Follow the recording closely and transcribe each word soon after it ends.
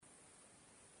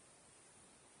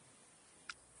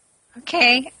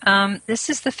Okay, this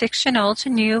is the Fiction Old to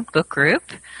New book group.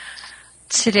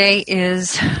 Today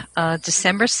is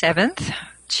December 7th,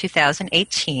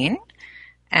 2018,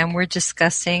 and we're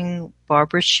discussing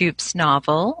Barbara Shoup's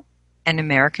novel, An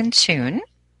American Tune.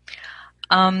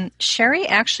 Sherry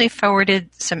actually forwarded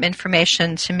some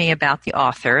information to me about the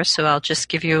author, so I'll just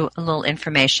give you a little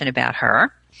information about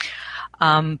her.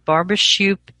 Barbara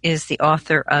Shoup is the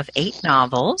author of 8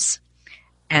 novels,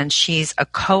 and she's a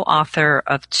co-author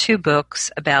of 2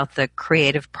 books about the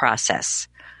creative process.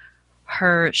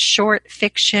 Her short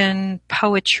fiction,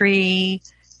 poetry,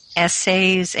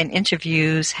 essays, and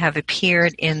interviews have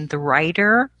appeared in The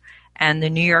Writer and the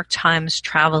New York Times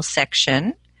travel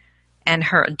section, and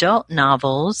her adult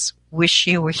novels, Wish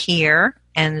You Were Here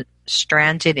and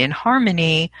Stranded in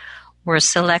Harmony, were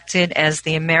selected as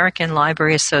the American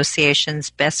Library Association's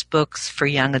best books for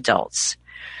young adults.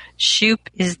 Shoup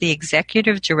is the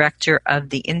executive director of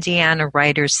the Indiana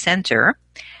Writers Center,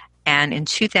 and in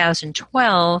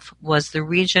 2012 was the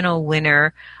regional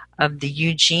winner of the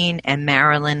Eugene and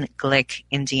Marilyn Glick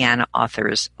Indiana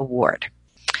Authors Award.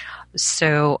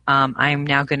 So I'm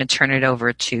now going to turn it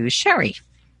over to Sherry.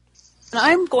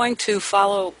 I'm going to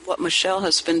follow what Michelle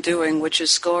has been doing, which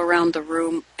is go around the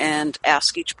room and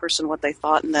ask each person what they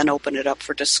thought and then open it up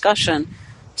for discussion.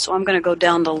 So I'm going to go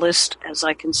down the list as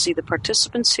I can see the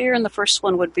participants here, and the first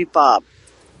one would be Bob.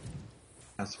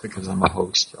 That's because I'm a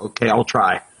host. Okay, I'll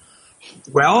try.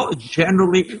 Well,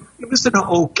 generally, it was an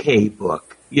okay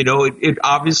book. You know, it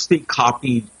obviously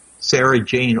copied Sarah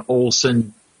Jane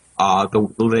Olsen,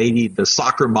 the lady, the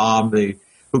soccer mom,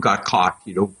 who got caught,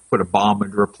 put a bomb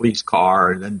under a police car,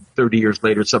 and then 30 years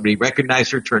later somebody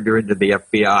recognized her, turned her into the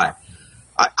FBI.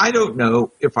 I don't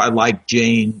know if I like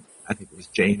Jane, I think it was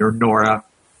Jane or Nora,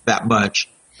 that much.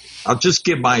 I'll just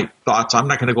give my thoughts. I'm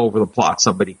not going to go over the plot.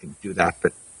 Somebody can do that.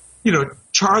 But,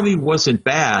 Charlie wasn't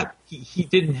bad. He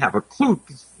didn't have a clue,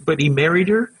 but he married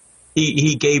her.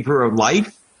 He gave her a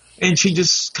life, and she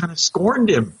just kind of scorned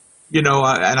him. And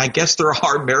I guess there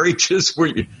are marriages where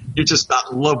you're just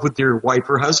not in love with your wife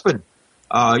or husband,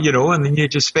 and then you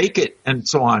just fake it and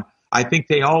so on. I think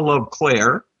they all love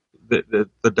Claire, the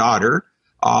daughter,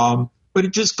 but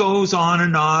it just goes on,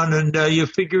 and you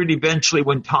figured eventually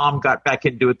when Tom got back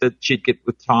into it that she'd get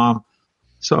with Tom.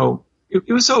 So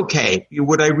it was okay.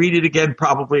 Would I read it again?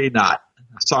 Probably not.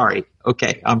 Sorry.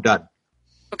 Okay, I'm done.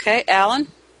 Okay, Alan?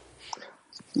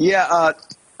 Yeah,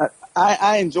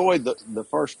 I enjoyed the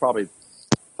first probably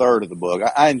third of the book.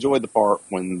 I enjoyed the part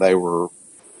when they were,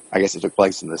 I guess it took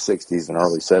place in the 60s and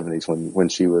early 70s when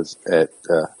she was at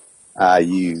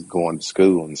IU going to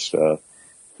school and stuff.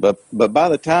 But by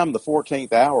the time the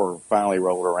 14th hour finally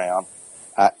rolled around,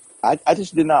 I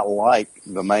just did not like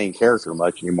the main character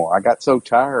much anymore. I got so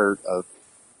tired of,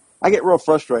 I get real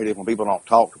frustrated when people don't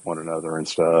talk to one another and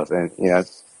stuff. And,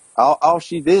 all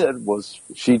she did was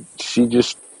she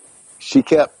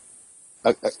kept,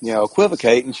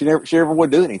 equivocating. She never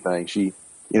would do anything. She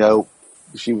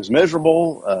was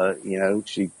miserable. I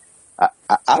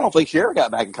don't think she ever got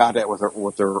back in contact with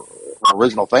her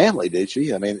original family, did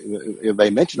she? I mean,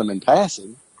 they mentioned them in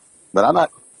passing, but I'm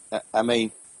not. I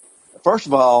mean, first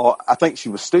of all, I think she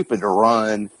was stupid to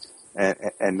run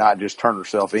and not just turn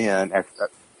herself in.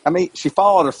 She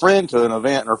followed a friend to an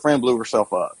event and her friend blew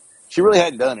herself up. She really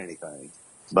hadn't done anything,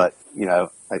 but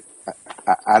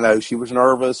I know she was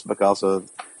nervous because of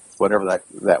whatever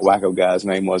that wacko guy's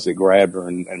name was that grabbed her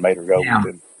and made her go with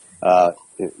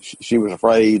him. She was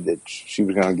afraid that she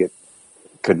was going to get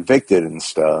convicted and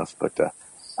stuff. But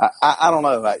I don't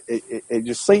know. It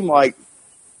just seemed like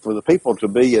for the people to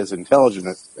be as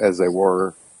intelligent as they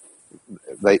were,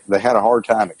 they had a hard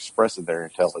time expressing their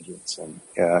intelligence. And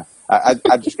I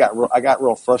got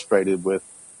real frustrated with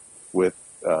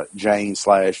Jane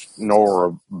 /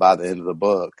 Nora by the end of the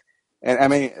book. And I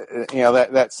mean,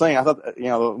 that scene, I thought,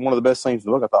 one of the best scenes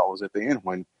in the book I thought was at the end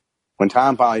when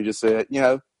Tom finally just said,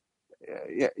 you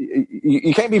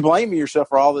can't be blaming yourself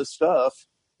for all this stuff,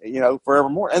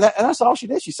 forevermore. And that's all she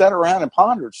did. She sat around and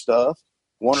pondered stuff,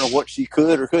 wondering what she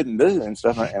could or couldn't do and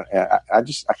stuff. And I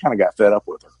kind of got fed up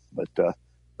with her.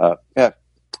 But,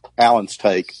 Alan's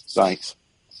take. Thanks.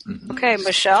 Okay,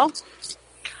 Michelle?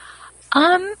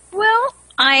 Well,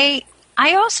 I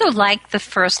also liked the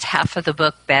first half of the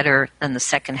book better than the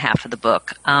second half of the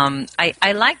book.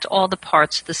 I liked all the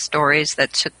parts of the stories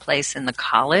that took place in the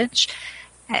college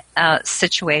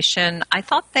situation. I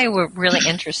thought they were really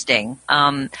interesting.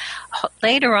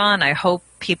 Later on, I hope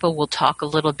people will talk a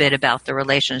little bit about the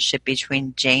relationship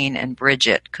between Jane and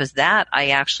Bridget, because that I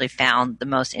actually found the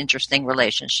most interesting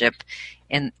relationship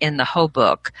in the whole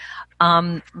book.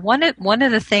 One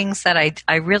of the things that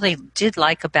I really did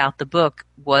like about the book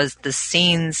was the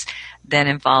scenes that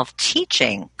involved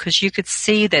teaching, because you could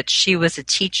see that she was a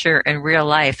teacher in real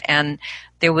life, and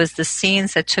there was the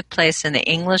scenes that took place in the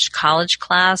English college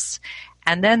class.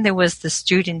 And then there was the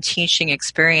student teaching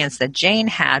experience that Jane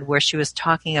had, where she was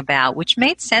talking about, which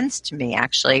made sense to me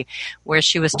actually, where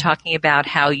she was talking about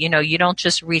how, you don't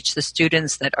just reach the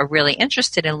students that are really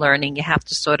interested in learning, you have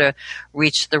to sort of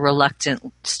reach the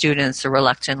reluctant students, the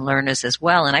reluctant learners as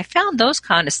well. And I found those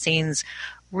kind of scenes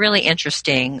really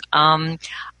interesting. I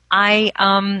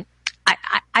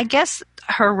guess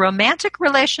her romantic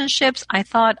relationships, I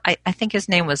think his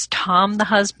name was Tom, the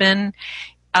husband.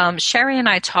 Sherry and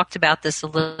I talked about this a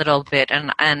little bit,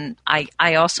 and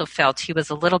I also felt he was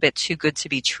a little bit too good to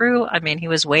be true. I mean, he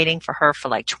was waiting for her for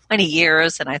like 20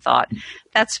 years, and I thought,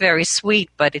 that's very sweet,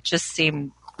 but it just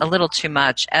seemed a little too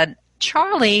much. And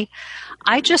Charlie,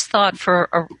 I just thought for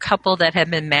a couple that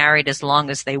had been married as long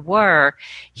as they were,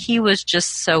 he was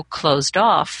just so closed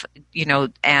off,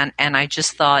 and I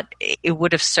just thought it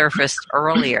would have surfaced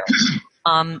earlier.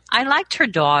 I liked her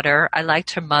daughter. I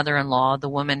liked her mother-in-law, the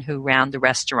woman who ran the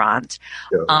restaurant.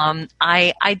 Yeah.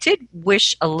 I did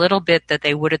wish a little bit that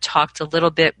they would have talked a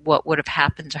little bit what would have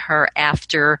happened to her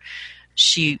after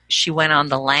she went on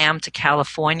the lam to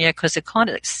California, because it kind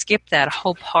of skipped that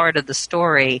whole part of the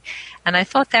story. And I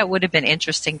thought that would have been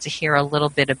interesting to hear a little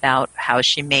bit about how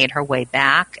she made her way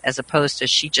back, as opposed to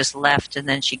she just left and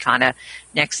then she kind of,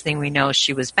 next thing we know,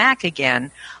 she was back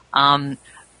again.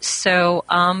 So,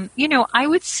 I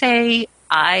would say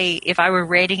if I were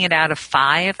rating it out of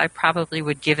 5, I probably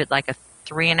would give it like a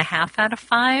 3.5 out of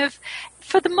 5.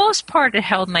 For the most part, it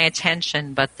held my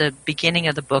attention, but the beginning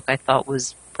of the book I thought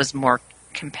was more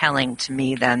compelling to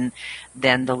me than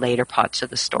the later parts of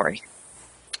the story.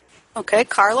 Okay,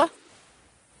 Carla?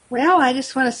 Well, I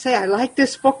just want to say I like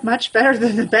this book much better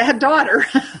than The Bad Daughter.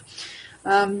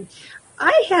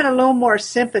 I had a little more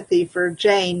sympathy for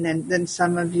Jane than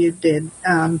some of you did.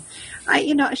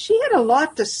 She had a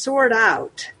lot to sort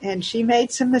out, and she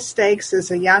made some mistakes as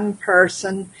a young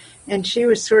person, and she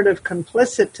was sort of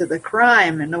complicit to the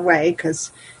crime in a way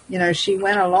because, she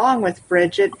went along with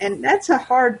Bridget, and that's a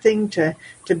hard thing to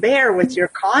bear with your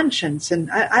conscience.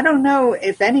 And I don't know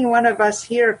if any one of us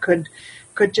here could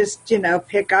just,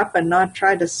 pick up and not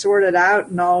try to sort it out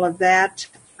and all of that.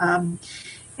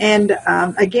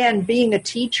 Again, being a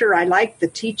teacher, I liked the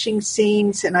teaching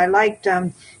scenes, and I liked,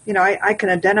 I can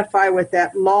identify with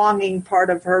that longing part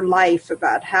of her life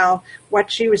about how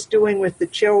what she was doing with the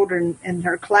children in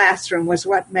her classroom was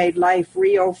what made life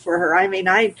real for her. I mean,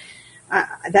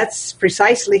 that's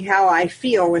precisely how I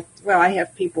feel I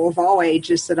have people of all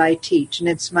ages that I teach, and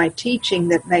it's my teaching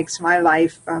that makes my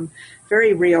life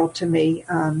very real to me.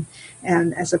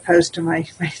 And as opposed to my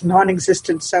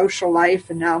non-existent social life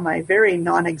and now my very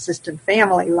non-existent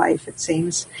family life, it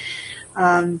seems.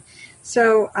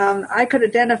 So I could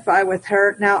identify with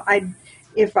her. Now,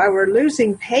 if I were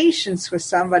losing patience with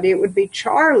somebody, it would be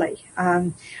Charlie.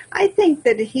 I think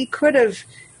that he could have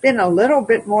been a little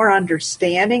bit more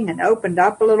understanding and opened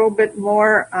up a little bit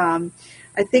more.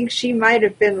 I think she might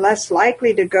have been less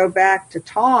likely to go back to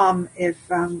Tom if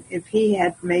he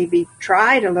had maybe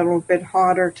tried a little bit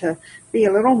harder to be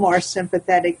a little more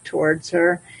sympathetic towards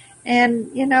her. And,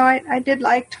 I did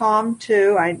like Tom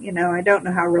too. I don't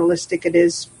know how realistic it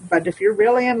is, but if you're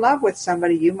really in love with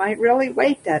somebody, you might really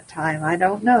wait that time. I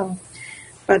don't know.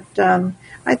 But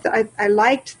I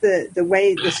liked the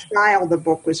way the style the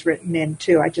book was written in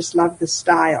too. I just loved the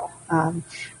style.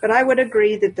 But I would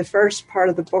agree that the first part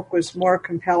of the book was more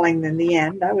compelling than the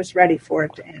end. I was ready for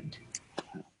it to end.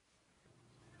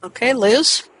 Okay,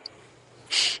 Liz?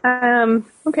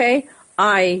 Okay.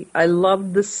 I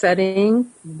loved the setting,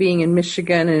 being in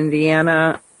Michigan and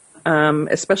Indiana,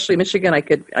 especially Michigan. I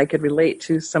could relate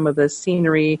to some of the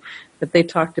scenery that they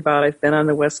talked about. I've been on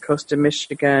the west coast of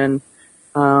Michigan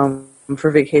for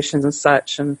vacations and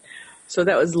such, and so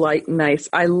that was nice.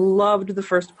 I loved the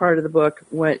first part of the book,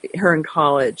 her in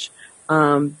college.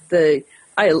 I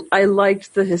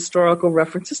liked the historical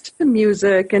references to the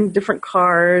music and different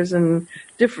cars and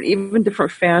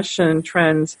different fashion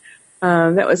trends.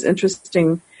 That was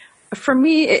interesting. For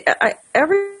me,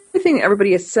 everything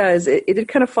everybody says, it did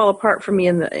kind of fall apart for me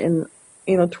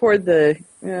toward the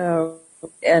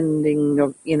ending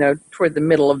of, toward the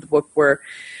middle of the book, where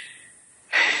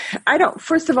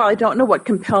first of all, I don't know what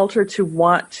compelled her to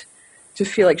want to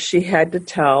feel like she had to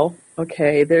tell.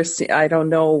 Okay, I don't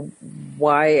know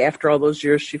why after all those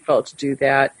years she felt to do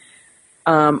that.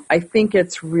 I think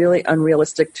it's really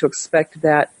unrealistic to expect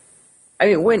that I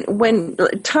mean, when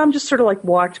Tom just sort of like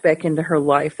walked back into her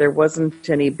life, there wasn't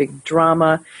any big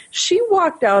drama. She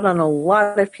walked out on a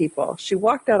lot of people. She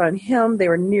walked out on him. They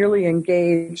were nearly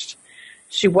engaged.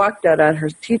 She walked out on her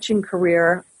teaching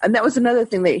career. And that was another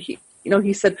thing that he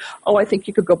said, oh, I think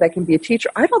you could go back and be a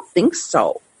teacher. I don't think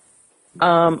so.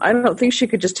 I don't think she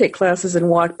could just take classes and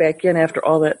walk back in after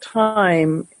all that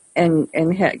time and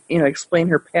explain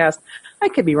her past. I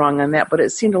could be wrong on that, but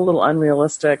it seemed a little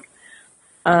unrealistic.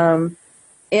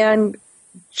 And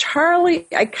Charlie,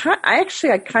 I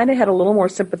kind of had a little more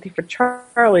sympathy for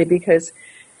Charlie because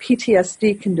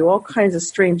PTSD can do all kinds of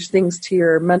strange things to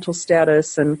your mental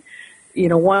status and,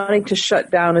 wanting to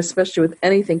shut down, especially with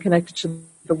anything connected to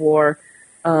the war.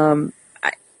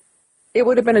 It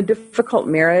would have been a difficult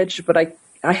marriage, but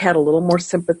I had a little more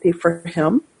sympathy for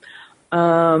him.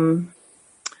 And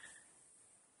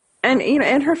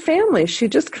her family, she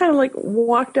just kind of like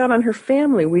walked out on her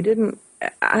family. We didn't,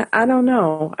 I don't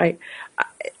know. I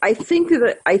think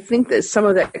that some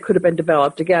of that could have been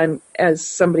developed. Again, as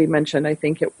somebody mentioned, I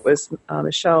think it was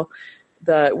Michelle,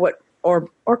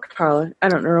 or Carla, I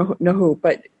don't know who,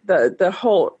 but the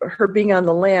whole, her being on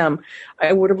the lam,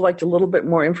 I would have liked a little bit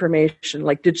more information.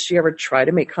 Like, did she ever try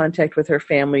to make contact with her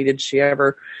family? Did she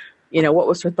ever, what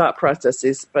was her thought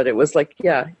processes? But it was like,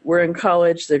 yeah, we're in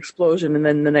college, the explosion, and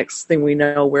then the next thing we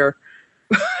know, we're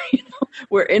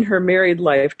in her married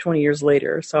life 20 years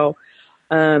later. So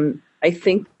I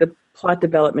think the plot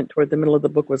development toward the middle of the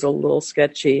book was a little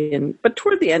sketchy, but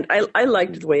toward the end, I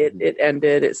liked the way it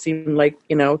ended. It seemed like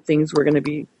things were going to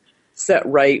be set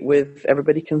right with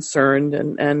everybody concerned,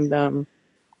 and I'm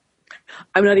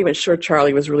not even sure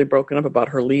Charlie was really broken up about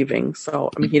her leaving. So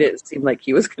I mean, he didn't seem like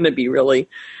he was going to be really,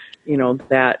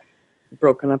 that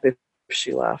broken up if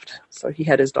she left. So he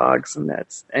had his dogs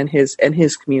and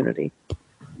his community.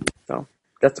 So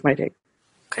that's my take.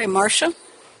 Okay, Marcia.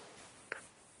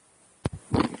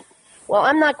 Well,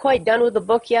 I'm not quite done with the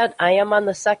book yet. I am on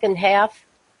the second half.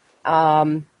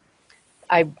 So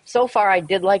far I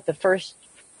did like the first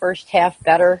half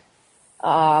better.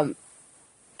 And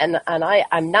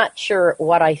I'm not sure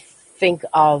what I think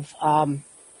of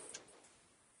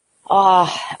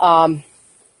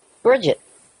Bridget.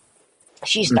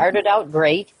 She started out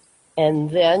great, and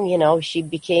then, she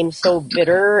became so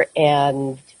bitter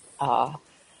and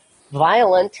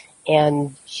violent,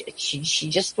 and she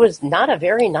just was not a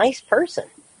very nice person.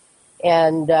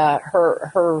 And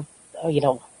her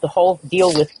the whole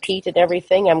deal with Pete and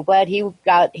everything, I'm glad he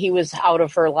was out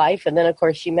of her life. And then of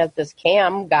course she met this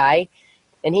Cam guy,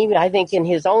 and I think in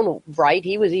his own right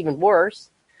he was even worse.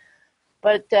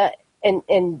 But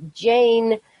and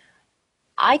Jane,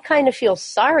 I kind of feel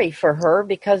sorry for her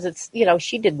because it's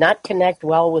she did not connect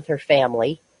well with her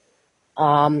family.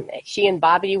 She and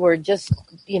Bobby were just,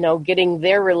 getting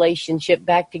their relationship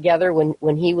back together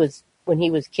when he was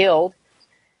killed.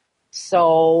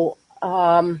 So,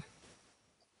 I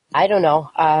don't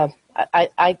know.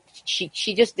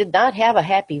 She just did not have a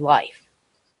happy life,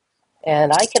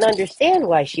 and I can understand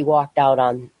why she walked out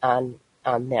on them.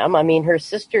 I mean, her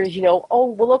sisters,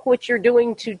 oh, well, look what you're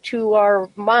doing to our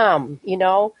mom.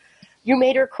 You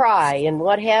made her cry and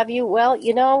what have you. Well,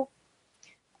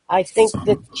 I think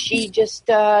that she just,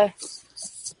 it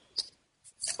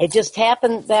just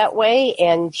happened that way.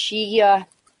 And she,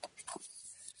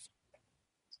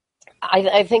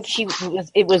 I think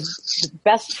it was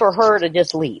best for her to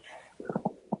just leave.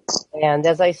 And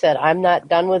as I said, I'm not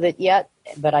done with it yet,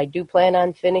 but I do plan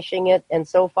on finishing it. And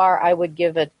so far I would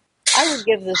give this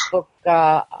book,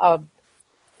 a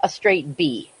straight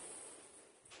B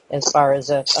as far as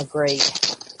a grade.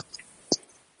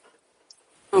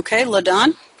 Okay,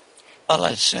 LaDon? Well,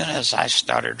 as soon as I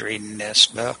started reading this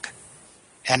book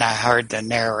and I heard the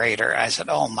narrator, I said,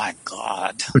 oh, my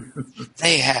God,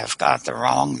 they have got the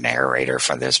wrong narrator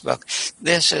for this book.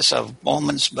 This is a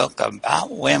woman's book about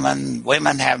women.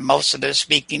 Women have most of the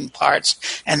speaking parts,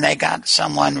 and they got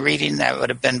someone reading that would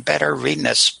have been better reading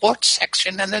the sports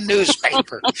section in the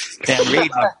newspaper than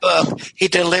reading a book. He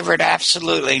delivered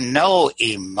absolutely no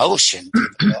emotion to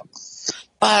the book.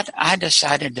 But I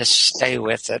decided to stay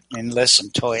with it and listen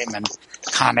to him and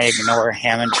kind of ignore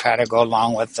him and try to go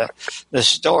along with the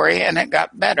story, and it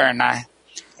got better. And I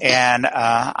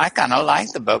kind of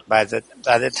liked the book by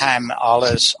the time all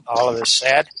is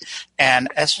said. And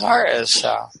as far as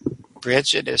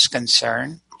Bridget is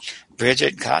concerned,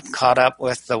 Bridget got caught up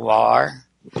with the war,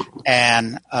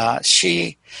 and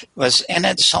she was in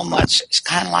it so much. It's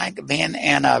kind of like being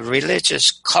in a religious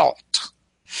cult.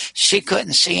 She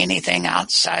couldn't see anything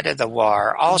outside of the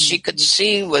war. All she could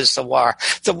see was the war.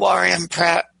 The war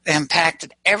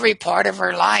impacted every part of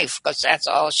her life because that's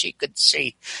all she could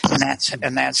see, and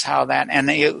that's how that. And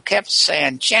you kept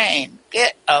saying, "Jane,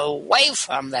 get away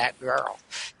from that girl,"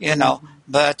 you know.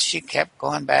 But she kept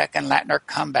going back and letting her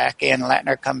come back in,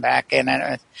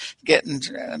 and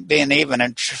being even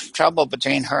in trouble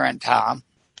between her and Tom,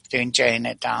 between Jane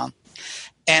and Tom.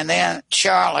 And then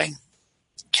Charlie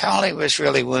was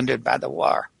really wounded by the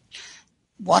war.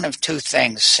 One of two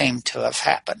things seemed to have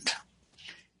happened.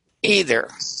 Either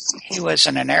he was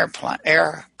in a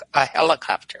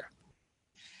helicopter,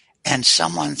 and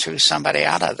someone threw somebody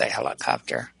out of the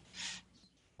helicopter,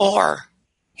 or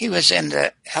he was in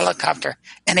the helicopter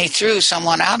and he threw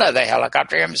someone out of the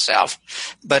helicopter himself,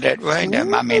 but it ruined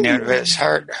him. I mean, it was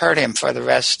hurt him for the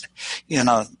rest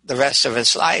of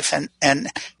his life,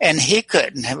 and he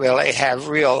couldn't really have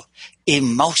real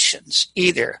emotions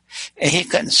either. He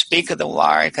couldn't speak of the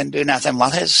war. He couldn't do nothing.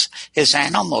 Well, his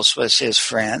animals was his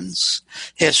friends.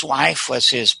 His wife was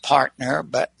his partner,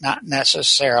 but not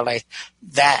necessarily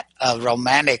that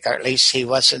romantic, or at least he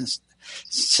wasn't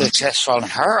successful in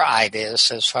her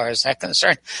ideas as far as that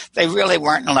concerned. They really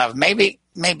weren't in love. Maybe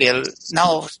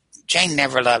no, Jane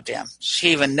never loved him.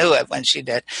 She even knew it when she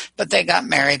did. But they got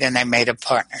married and they made a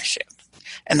partnership.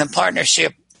 And the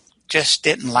partnership just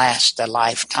didn't last a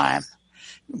lifetime.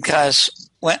 Because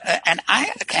and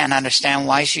I can't understand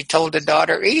why she told the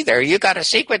daughter either. You got a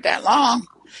secret that long?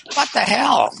 What the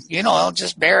hell? I'll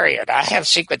just bury it. I have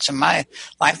secrets in my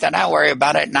life that I worry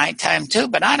about at nighttime too,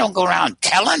 but I don't go around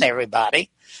telling everybody,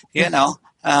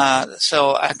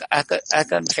 So I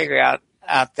couldn't figure out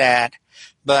that.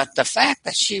 But the fact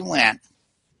that she went,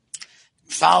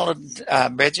 followed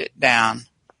Bridget down,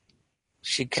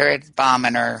 she carried the bomb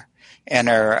in her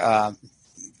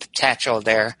satchel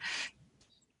there,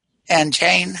 and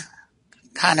Jane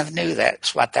kind of knew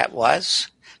that's what that was.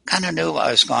 Kind of knew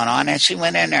what was going on, and she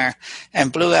went in there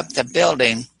and blew up the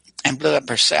building and blew up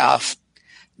herself.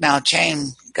 Now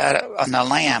Jane got on the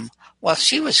lam. Well,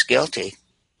 she was guilty.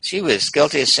 She was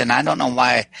guilty of sin. I don't know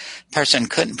why a person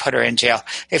couldn't put her in jail.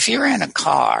 If you're in a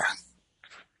car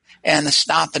and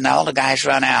stop and all the guys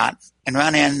run out and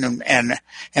run in and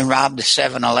rob the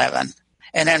 7-Eleven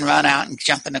and then run out and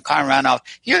jump in the car and run off,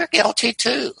 you're guilty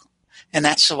too. And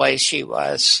that's the way she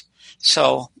was.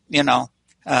 So,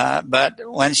 but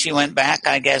when she went back,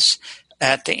 I guess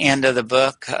at the end of the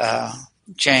book,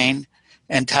 Jane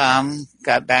and Tom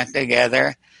got back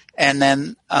together. And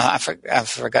then I've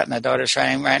forgotten the daughter's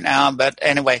name right now. But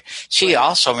anyway, she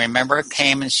also,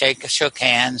 came and shook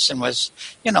hands and was,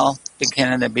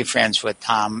 beginning to be friends with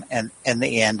Tom in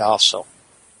the end also.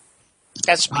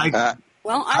 That's me. I'm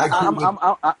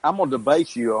going to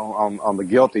debate you on the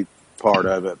guilty part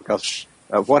of it, because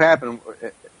what happened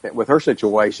with her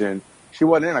situation, she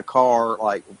wasn't in a car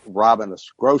like robbing a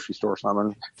grocery store or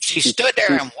something. She stood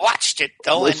there and watched it,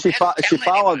 though. Well, she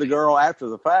followed the girl after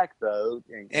the fact, though.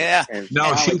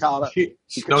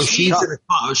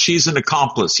 She's an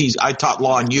accomplice. I taught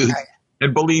law in youth,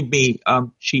 and believe me,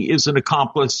 she is an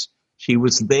accomplice. She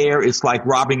was there. It's like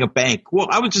robbing a bank. Well,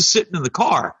 I was just sitting in the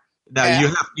car.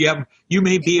 Now you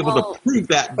may be able to prove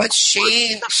that. But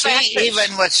she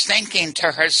even was thinking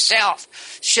to herself,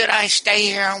 should I stay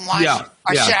here and watch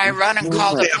or should I run and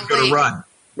call the police? I'm going to run.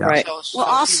 Yeah. Right. Well,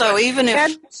 also, even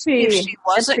if she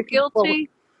wasn't guilty,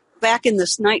 back in the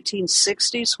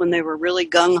 1960s when they were really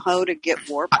gung-ho to get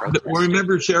war protesters.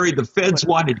 Remember, Sherry, the feds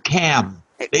wanted Cam.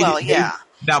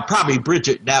 Now, probably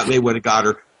Bridget, now they would have got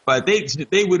her. But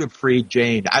they would have freed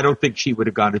Jane. I don't think she would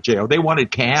have gone to jail. They wanted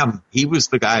Cam. He was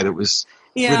the guy that was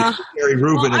with Gary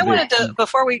Rubin. Well,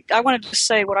 I wanted to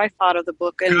say what I thought of the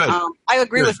book, and I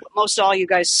agree with what most all you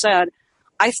guys said.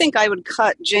 I think I would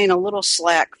cut Jane a little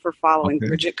slack for following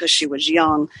Bridget because she was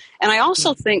young, and I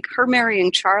also think her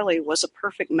marrying Charlie was a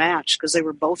perfect match because they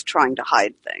were both trying to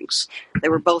hide things. They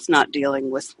were both not dealing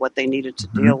with what they needed to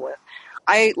deal with.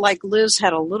 I, like Liz,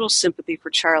 had a little sympathy for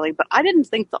Charlie, but I didn't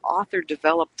think the author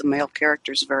developed the male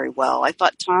characters very well. I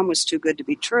thought Tom was too good to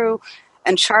be true,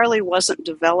 and Charlie wasn't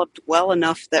developed well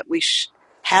enough that we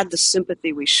had the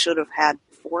sympathy we should have had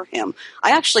for him.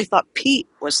 I actually thought Pete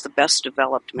was the best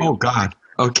developed male. Oh, God.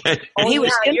 Okay. And he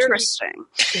was interesting.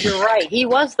 You're right. He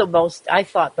was the most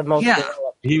developed.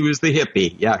 He was the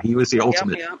hippie. Yeah, he was the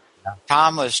ultimate. Yep.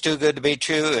 Tom was too good to be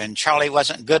true, and Charlie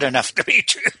wasn't good enough to be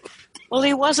true. Well,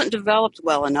 he wasn't developed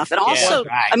well enough. And also,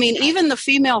 even the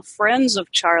female friends of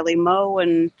Charlie, Mo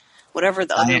and whatever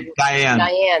the other...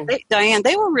 Diane,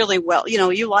 they were really well.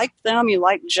 You liked them. You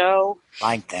liked Joe.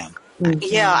 Liked them. Mm-hmm.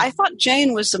 Yeah, I thought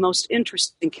Jane was the most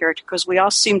interesting character because we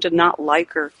all seemed to not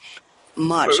like her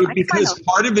much. Because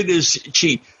part of it is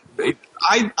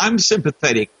I'm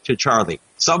sympathetic to Charlie.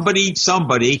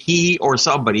 Somebody, he or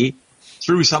somebody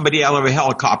threw somebody out of a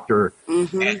helicopter.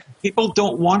 Mm-hmm. And people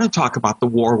don't want to talk about the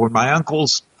war. When my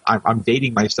uncles, I'm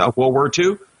dating myself, World War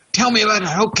II, tell me about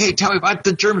it. Okay, tell me about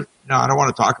the Germans. No, I don't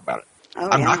want to talk about it.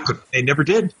 I'm not good. They never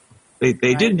did. They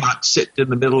did not sit in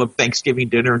the middle of Thanksgiving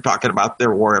dinner and talking about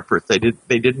their war efforts. They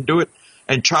didn't do it.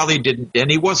 And Charlie didn't, and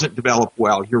he wasn't developed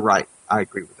well. You're right. I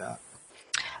agree with that.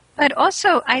 But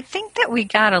also, I think that we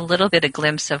got a little bit of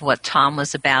glimpse of what Tom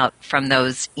was about from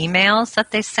those emails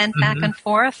that they sent back and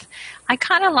forth. I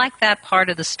kind of like that part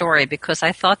of the story because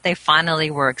I thought they finally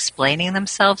were explaining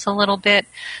themselves a little bit.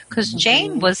 Because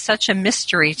Jane was such a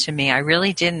mystery to me. I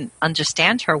really didn't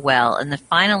understand her well. And then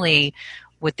finally,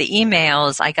 with the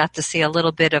emails, I got to see a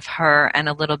little bit of her and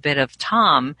a little bit of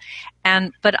Tom.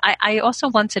 But I also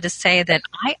wanted to say that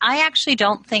I actually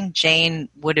don't think Jane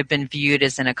would have been viewed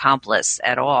as an accomplice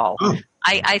at all.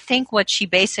 I think what she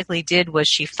basically did was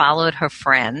she followed her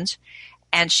friend,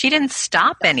 and she didn't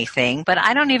stop anything, but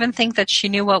I don't even think that she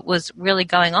knew what was really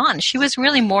going on. She was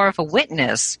really more of a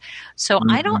witness. So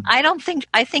I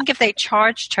think if they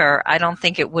charged her, I don't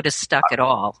think it would have stuck at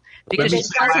all. Because she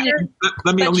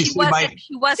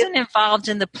wasn't involved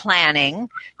in the planning.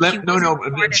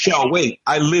 Michelle, wait.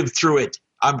 I lived through it.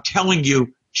 I'm telling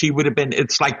you, she would have been.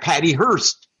 It's like Patty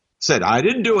Hearst said, "I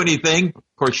didn't do anything." Of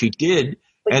course, she did.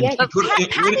 Patty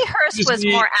Hearst was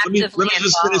more actively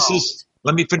involved.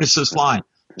 Let me finish this line.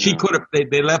 She could have.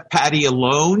 They left Patty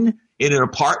alone in an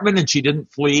apartment, and she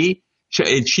didn't flee.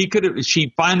 She could have.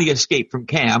 She finally escaped from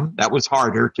Cam. That was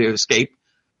harder to escape.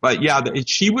 But yeah,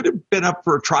 she would have been up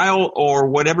for a trial or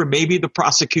whatever. Maybe the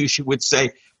prosecution would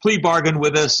say, plea bargain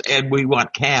with us and we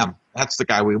want Cam. That's the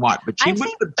guy we want. But she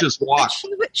wouldn't have just walked.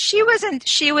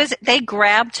 They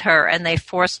grabbed her and they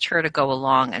forced her to go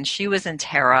along, and she was in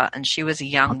terror, and she was a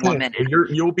young woman.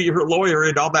 You'll be her lawyer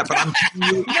and all that, but I'm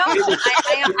telling you.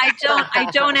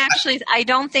 I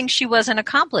don't think she was an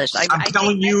accomplice. I'm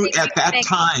telling you at that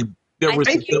time. I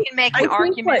think you can make an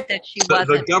argument that she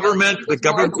wasn't. The government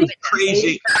was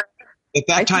crazy. At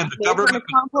that time, the government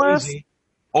was crazy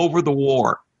over the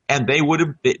war, and they would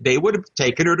have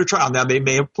taken her to trial. Now, they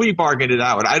may have plea bargained it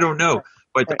out. I don't know.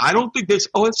 But I don't think this,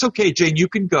 it's okay, Jane, you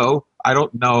can go. I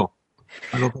don't know.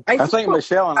 I think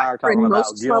Michelle and I are talking about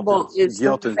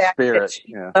guilt and spirit.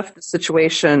 She left the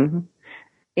situation,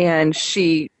 and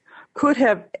she could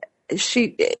have,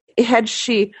 had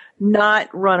she not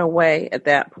run away at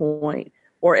that point,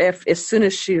 or if as soon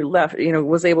as she left,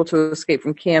 was able to escape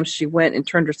from Cam, she went and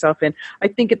turned herself in. I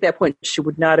think at that point she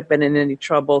would not have been in any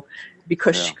trouble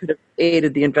because she could have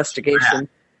aided the investigation.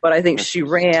 But I think she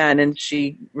ran, and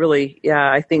she really,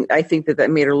 I think that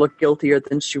made her look guiltier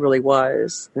than she really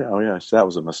was. Yeah, yes, that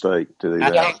was a mistake to do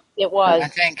that. It was. I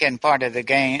think in part of the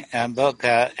book,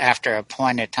 after a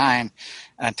point of time,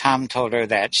 Tom told her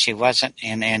that she wasn't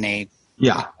in any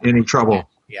trouble.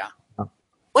 Yeah.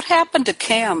 What happened to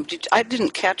Cam? I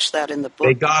didn't catch that in the book.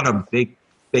 They got him. They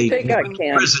got Cam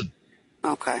in prison.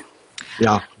 Okay.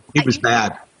 Yeah, he was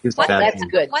bad. That's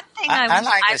good. One thing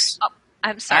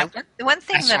I'm sorry. One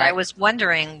thing that I was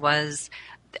wondering was,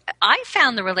 I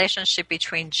found the relationship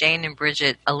between Jane and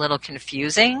Bridget a little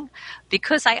confusing,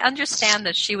 because I understand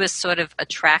that she was sort of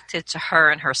attracted to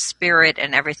her and her spirit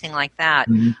and everything like that.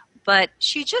 Mm-hmm. But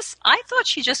I thought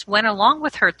she just went along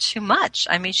with her too much.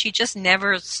 I mean, she just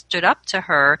never stood up to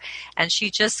her, and she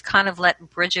just kind of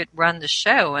let Bridget run the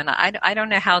show. And I don't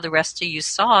know how the rest of you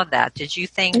saw that. Did you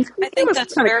think? I think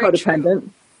that's kind of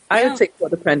codependent. I would say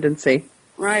codependency.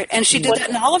 Right, and she did that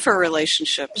in all of her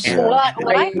relationships. Yeah.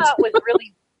 What I thought was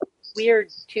really weird,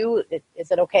 too,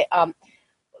 is it okay?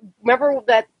 Remember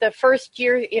that the first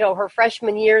year, her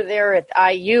freshman year there at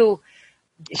IU,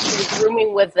 she was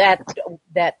rooming with that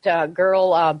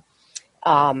girl.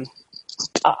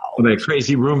 The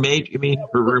crazy roommate, you mean?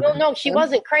 Her roommate? No, she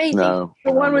wasn't crazy. No,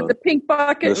 the one with the pink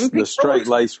bucket and the straight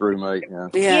lace roommate.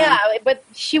 Yeah, but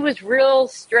she was real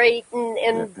straight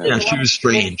and she was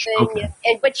strange. Okay.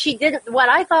 But she didn't. What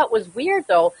I thought was weird,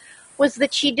 though, was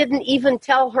that she didn't even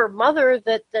tell her mother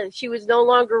that she was no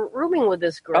longer rooming with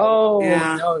this girl. Oh,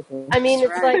 yeah. No. I mean,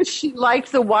 it's like she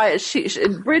liked the wild.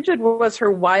 Bridget was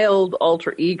her wild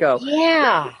alter ego.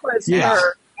 Yeah, it was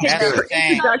her.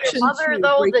 Your mother,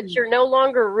 though, that you're no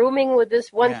longer rooming with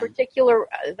this one particular.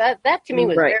 That to me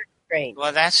was very strange.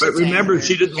 Well, that's. But remember,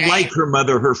 she didn't like her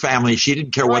mother, her family. She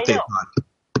didn't care what they thought.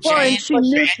 Well, and she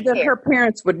knew that her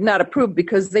parents would not approve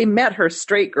because they met her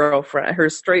straight girlfriend, her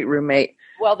straight roommate.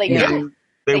 Well, they didn't.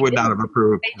 They would not have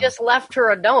approved. They just left her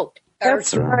a note.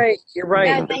 That's right. You're right.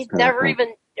 Yeah, they never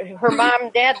even. Her mom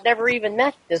and dad never even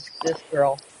met this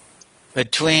girl.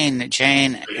 between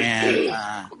Jane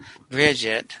and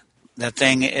Bridget, the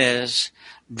thing is,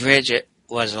 Bridget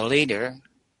was a leader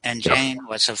and Jane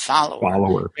was a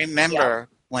follower. Remember,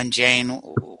 when Jane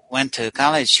went to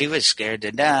college, she was scared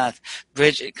to death.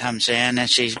 Bridget comes in and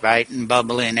she's bright and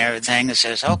bubbly and everything and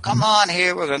says, "Oh, come on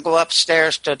here. We're going to go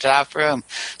upstairs to the top room."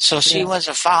 So she was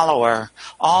a follower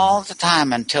all the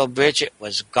time until Bridget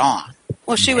was gone.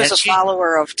 Well, she was a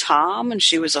follower of Tom, and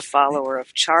she was a follower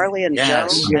of Charlie and Joe.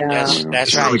 Yes,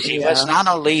 that's right. She was not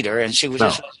a leader, and she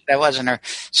was that wasn't her.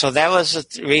 So that was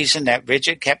the reason that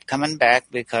Bridget kept coming back,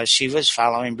 because she was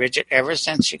following Bridget ever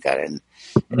since she got in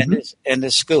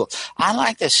the school. I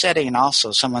like the setting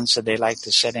also. Someone said they liked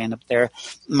the setting up there.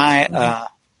 My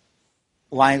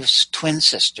wife's twin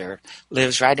sister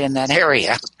lives right in that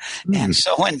area. And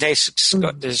so when they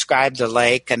describe the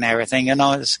lake and everything,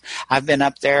 I've been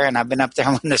up there, and I've been up there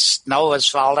when the snow was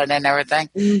falling and everything.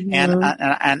 And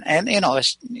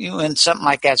when something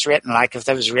like that's written, like if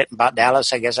that was written about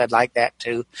Dallas, I guess I'd like that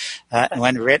too.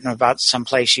 When written about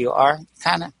someplace you are,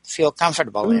 kind of feel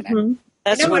comfortable in it.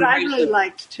 That's what I really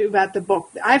liked too about the book.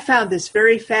 I found this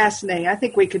very fascinating. I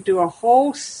think we could do a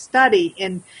whole study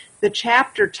in the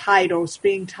chapter titles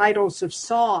being titles of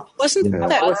songs. Wasn't that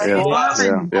that was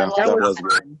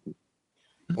good.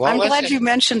 I'm glad you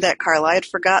mentioned that, Carla. I had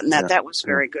forgotten that. That was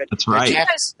very good. That's right.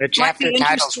 The chapter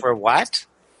titles were what?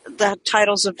 The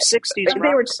titles of 60s. They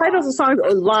were titles of songs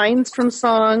or lines from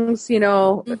songs, but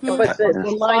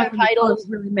the line titles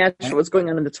really matched what was going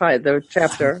on in the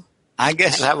chapter. I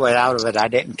guess I went out of it. I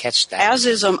didn't catch that. As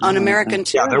is an American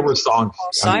too. Yeah, there were songs.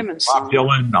 Simon's Bob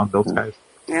Dylan on those guys.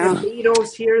 Yeah. The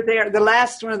Beatles, Here, There.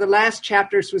 One of the last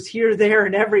chapters was Here, There,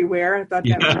 and Everywhere. I thought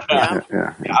that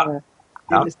was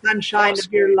and The Sunshine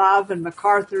of Your Love and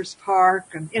MacArthur's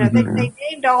Park. And, they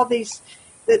named all these,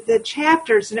 the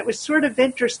chapters, and it was sort of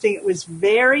interesting. It was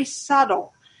very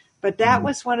subtle, but that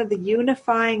was one of the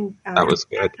unifying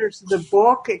chapters of the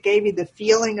book. It gave you the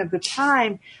feeling of the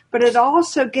time, but it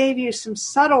also gave you some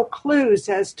subtle clues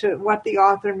as to what the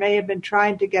author may have been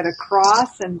trying to get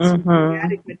across and some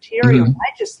dramatic material.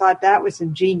 I just thought that was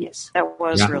ingenious. That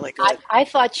was really good. I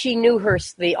thought she knew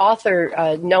the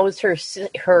author knows her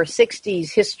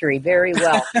 60s history very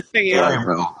well. Very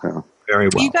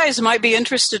well. You guys might be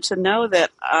interested to know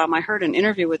that I heard an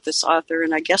interview with this author,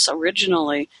 and I guess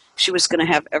originally she was going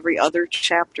to have every other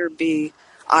chapter be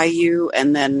IU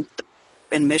and then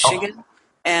in Michigan.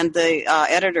 And the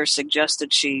editor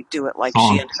suggested she do it like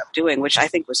she ended up doing, which I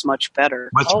think was much better.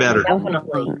 Much better.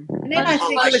 Definitely. And then I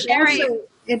think it was also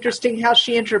interesting how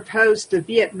she interposed the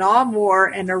Vietnam War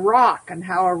and Iraq, and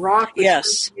how Iraq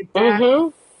was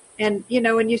And,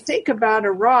 when you think about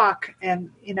Iraq and,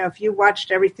 if you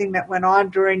watched everything that went on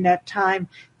during that time,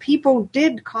 people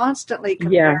did constantly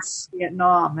compare to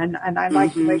Vietnam. And I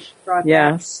like the way she brought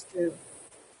that too.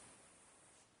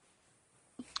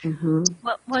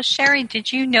 Well, Sherry,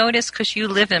 did you notice, because you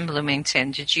live in Bloomington,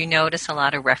 did you notice a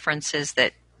lot of references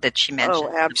that she mentioned?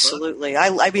 Oh, absolutely. I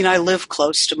live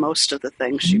close to most of the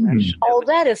things she mentioned. Oh,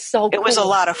 that is so cool. It was a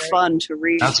lot of fun to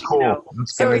read. That's cool.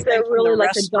 So is there really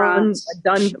like a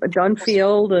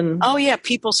Dunfield? And oh, yeah,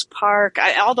 People's Park.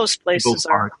 All those places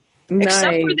are.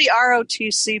 Except for the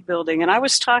ROTC building. And I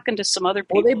was talking to some other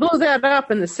people. Well, they blew that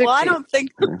up in the 60s. Well,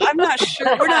 I'm not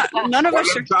sure. None of us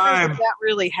are sure that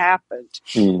really happened.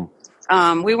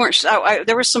 We weren't.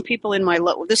 There were some people in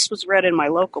this was read in my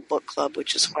local book club,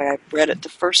 which is why I read it the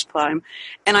first time.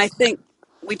 And I think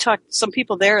we talked. Some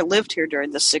people there lived here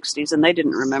during the 60s, and they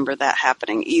didn't remember that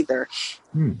happening either.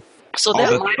 So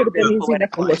that might have been easy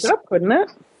enough to look up, couldn't it?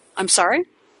 I'm sorry.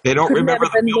 They don't remember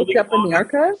the building looked up in the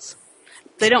archives.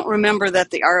 They don't remember that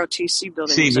the ROTC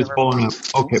building was blown up.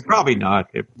 Okay, probably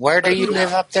not. Where do you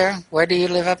live up there?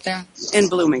 In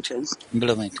Bloomington.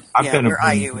 I've been where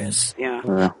IU is.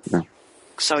 Yeah.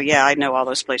 So, I know all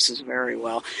those places very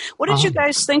well. What did you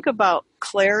guys think about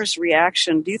Claire's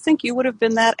reaction? Do you think you would have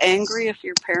been that angry if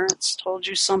your parents told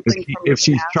you something? If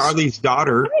she's Charlie's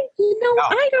daughter.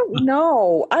 I don't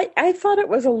know. I thought it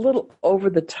was a little over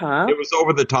the top. It was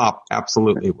over the top.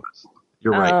 Absolutely was.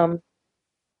 You're right.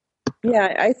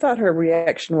 I thought her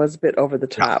reaction was a bit over the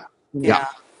top. Yeah.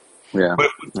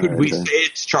 But could we say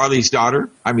it's Charlie's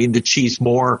daughter? I mean, that she's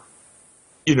more,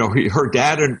 her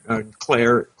dad and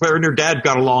Claire and her dad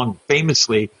got along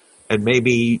famously, and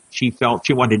maybe she felt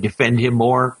she wanted to defend him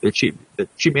more, that she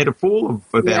made a fool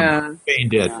of them. Jane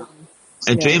did. Yeah.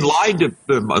 And Jane lied to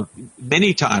them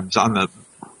many times on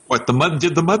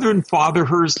did the mother and father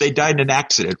hers, they died in an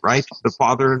accident, right? The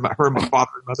father and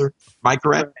father and mother, am I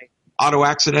correct? Right. Auto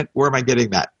accident? Where am I getting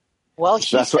that? Well,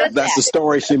 that's the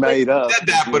story she made up. She said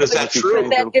that, but is that true?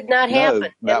 That did not happen.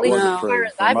 No, that wasn't true.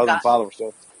 Her mother and father were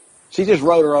still. She just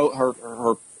wrote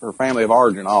her family of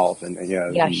origin off, and you know,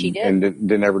 Yeah, she did. and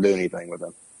didn't ever do anything with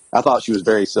them. I thought she was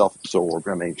very self-absorbed.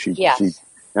 I mean, she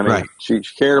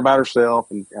cared about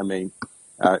herself, and I mean,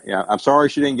 I'm sorry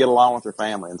she didn't get along with her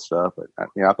family and stuff, but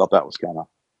I thought that was kind of.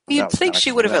 You'd think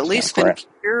she would have at least been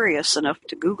curious enough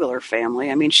to Google her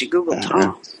family. I mean, she Googled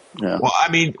Tom. Yeah. Well,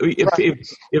 I mean,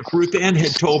 if Ruth Ann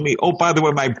had told me, oh, by the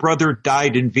way, my brother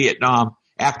died in Vietnam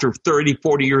after 30,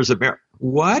 40 years of marriage.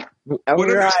 What?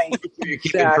 Right.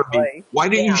 Exactly. Why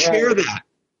didn't you share that?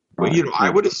 Well, I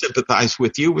would have sympathized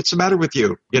with you. What's the matter with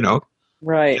you?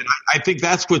 Right. And I think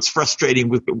that's what's frustrating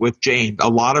with Jane. A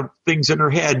lot of things in her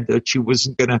head that she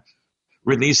wasn't going to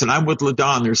release. And I'm with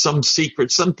LaDawn. There's some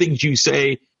secrets, some things you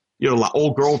say,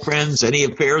 old girlfriends, any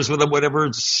affairs with them, whatever.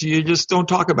 You just don't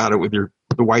talk about it with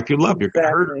the wife you love. You're going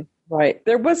to hurt her. Right.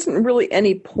 There wasn't really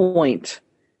any point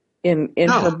in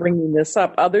her bringing this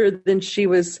up, other than she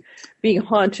was being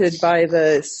haunted by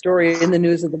the story in the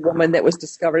news of the woman that was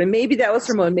discovered. And maybe that was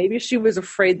her moment. Maybe she was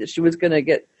afraid that she was going to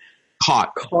get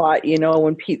caught,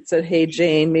 when Pete said, "Hey,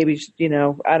 Jane," maybe,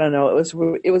 I don't know.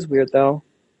 It was weird, though.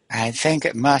 I think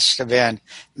it must have been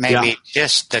maybe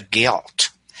just the guilt.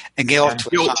 The guilt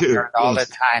was on her all the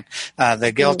time.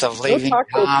 The guilt of leaving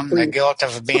Tom, the guilt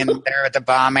of being there at the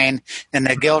bombing, and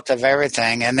the guilt of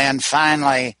everything. And then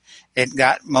finally it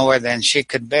got more than she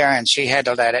could bear, and she had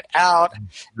to let it out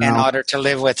in order to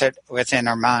live with it within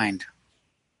her mind.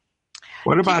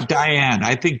 What about Diane?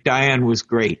 I think Diane was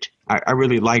great. I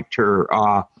really liked her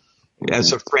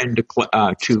as a friend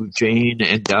to Jane,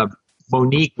 and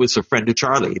Monique was a friend to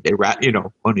Charlie.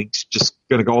 Monique's just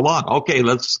going to go along. Okay,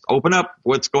 let's open up.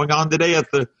 What's going on today at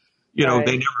the, they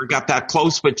never got that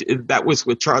close, but that was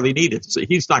what Charlie needed. So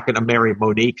he's not going to marry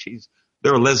Monique.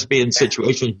 They're a lesbian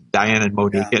situation, Diane and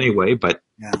Monique anyway, but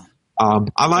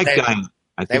I like Diane.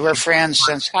 They were friends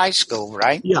since high school,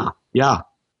 right? Yeah.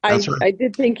 I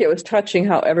did think it was touching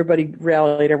how everybody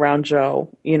rallied around Joe.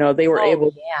 They were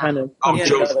able to kind of.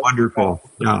 Joe's wonderful.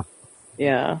 Yeah.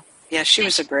 Yeah. Yeah, she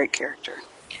was a great character.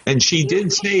 And she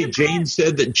did say, Jane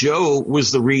said that Joe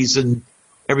was the reason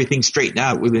everything straightened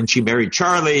out when she married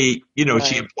Charlie.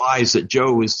 She implies that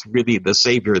Joe was really the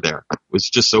savior there. It was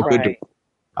just so good to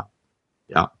her.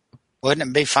 Yeah. Wouldn't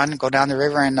it be fun to go down the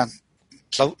river and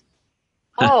float?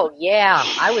 Oh, yeah.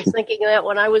 I was thinking that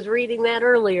when I was reading that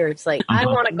earlier. It's like, I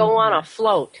want to go on a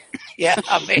float. Yeah.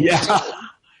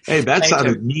 Hey, that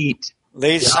sounded neat.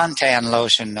 Leave suntan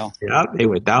lotion, though. Yeah, they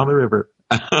went down the river.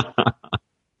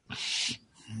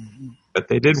 But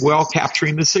they did well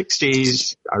capturing the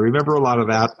 60s. I remember a lot of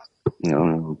that.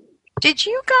 Did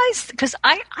you guys, because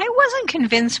I wasn't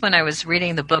convinced when I was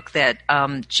reading the book that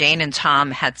Jane and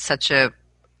Tom had such a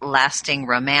lasting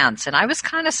romance, and I was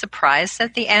kind of surprised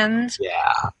at the end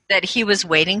that he was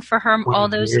waiting for her all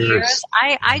those years.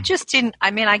 I just didn't,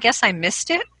 I guess I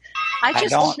missed it. They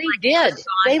did.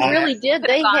 They really did.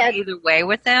 They had either way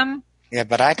with them. Yeah,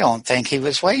 but I don't think he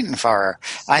was waiting for her.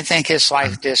 I think his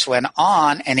life just went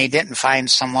on, and he didn't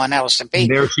find someone else to be.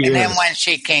 And then when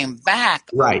she came back,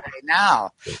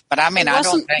 now. But I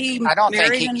don't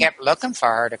think he kept looking for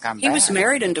her to come back. He was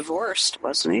married and divorced,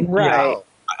 wasn't he? Right. Yeah.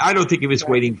 I don't think he was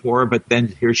waiting for her, but then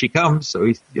here she comes. So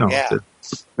he's, But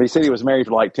he said he was married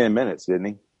for like 10 minutes, didn't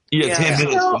he? Yeah, 10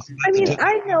 minutes.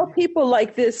 I know people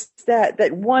like this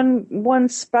that one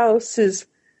spouse is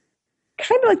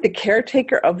kind of like the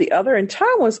caretaker of the other, and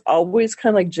Tom was always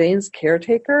kind of like Jane's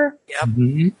caretaker. Yep.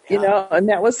 Mm-hmm. And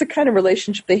that was the kind of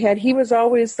relationship they had. He was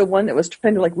always the one that was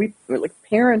trying to like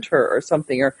parent her or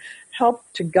something, or help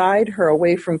to guide her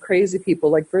away from crazy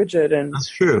people like Bridget. And that's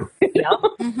true.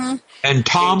 And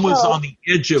Tom was on the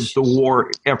edge of the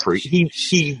war effort.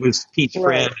 He was Pete's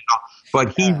friend,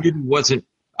 but he really wasn't.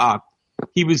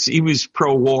 He was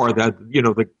pro-war. That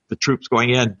the troops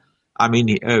going in.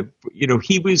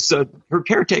 He was her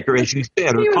caretaker, as you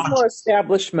said. He was more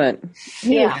establishment.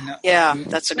 Yeah,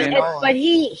 that's a good one. But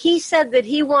he said that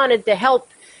he wanted to help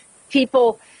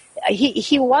people.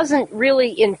 He wasn't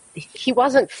really he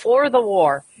wasn't for the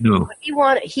war. No.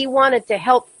 But he wanted to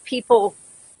help people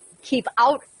keep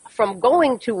out from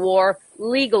going to war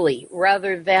legally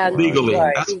rather than legally.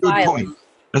 That's a good point.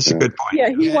 That's a good point. Yeah,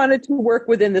 he wanted to work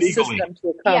within the system to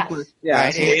accomplish.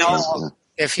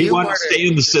 If you want to stay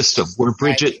in the system, where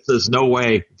Bridget says, no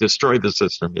way, destroy the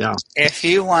system. Yeah. If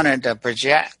you wanted to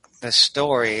project the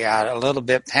story out a little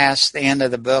bit past the end of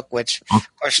the book, which, of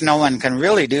course, no one can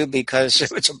really do because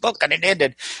it's a book and it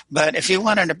ended. But if you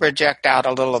wanted to project out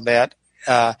a little bit,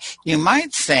 you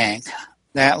might think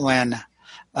that when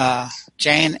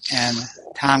Jane and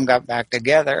Tom got back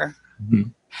together,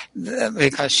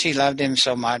 because she loved him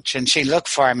so much, and she looked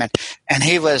for him, and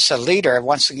he was a leader.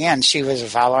 Once again, she was a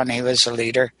follower, and he was a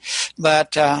leader.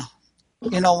 But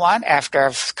you know what? After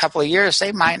a couple of years,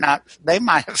 they might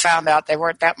have found out they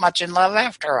weren't that much in love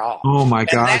after all. Oh my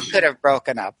gosh. And that could have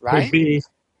broken up, right? Could be.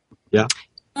 Yeah.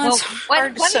 Well, it's one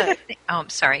hard to of say. I'm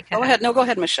sorry. Go ahead. No, go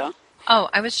ahead, Michelle. Oh,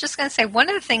 I was just going to say, one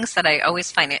of the things that I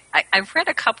always find I've read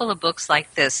a couple of books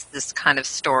like this kind of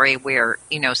story where,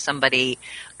 somebody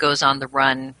goes on the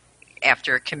run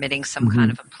after committing some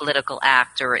kind of a political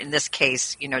act, or in this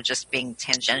case, just being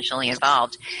tangentially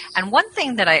involved. And one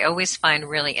thing that I always find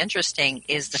really interesting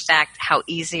is the fact how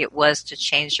easy it was to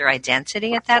change your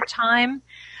identity at that time.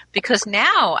 Because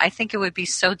now I think it would be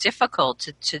so difficult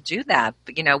to do that,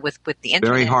 with the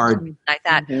internet. Very hard. Like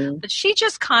that. But she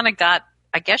just kind of got,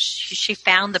 I guess she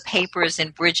found the papers in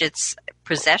Bridget's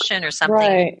possession or something,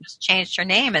 Right. and just changed her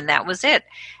name, and that was it.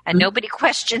 And nobody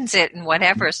questions it and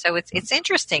whatever. So it's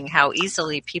interesting how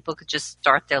easily people could just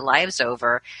start their lives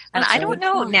over. And I don't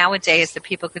know nowadays that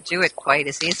people could do it quite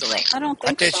as easily. I don't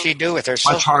think What did so. she do with her Much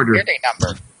social harder. security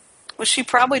number? Well, she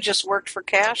probably just worked for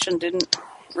cash and didn't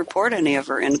report any of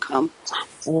her income.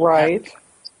 Right.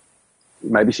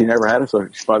 Maybe she never had a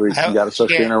social. She probably Oh, got a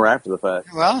social yeah. security after the fact.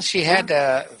 Well, she had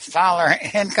to file her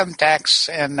income tax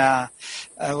and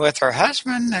with her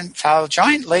husband and file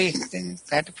jointly. They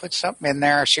had to put something in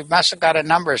there. She must have got a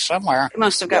number somewhere. She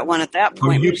must have got one at that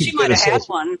point. you She could might get have a had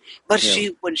social- one, but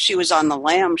when she was on the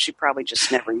lam, she probably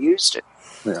just never used it.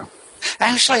 Yeah.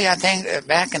 Actually, I think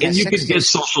back in And the you 60s. could get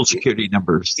social security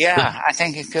numbers. Yeah, I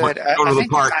think you could. Go to the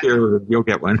park here, you'll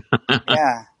get one.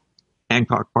 Yeah,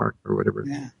 Hancock Park or whatever.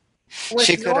 yeah. Was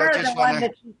She could have Nora just the one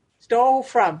wanted- that you stole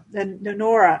from? The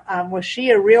Nora, was she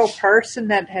a real person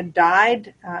that had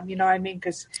died?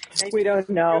 Because We don't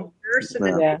know. person,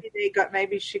 and Yeah.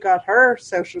 maybe she got her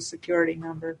social security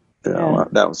number. Yeah, Yeah. well,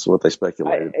 that was what they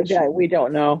speculated. We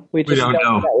don't know. We just don't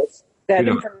know. That We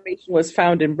don't. information was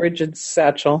found in Bridget's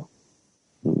satchel.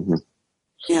 Mm-hmm.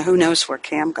 Yeah, who knows where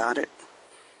Cam got it?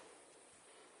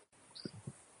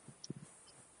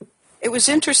 It was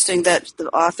interesting that the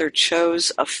author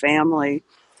chose a family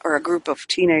or a group of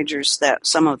teenagers that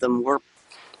some of them were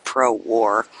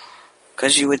pro-war,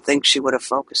 because you would think she would have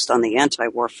focused on the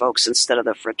anti-war folks instead of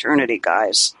the fraternity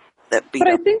guys that beat But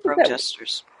I up think that-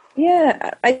 protesters.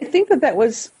 Yeah, I think that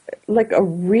was like a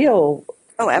real,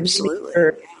 Oh, absolutely.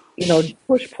 or,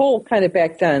 push-pull kind of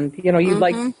back then. You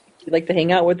like to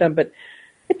hang out with them, but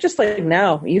it's just like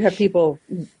now. You have people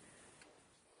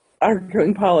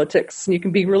arguing politics, and you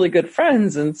can be really good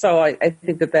friends, and so I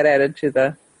think that added to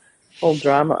the whole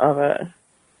drama of it.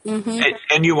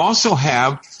 And you also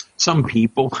have some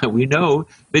people that we know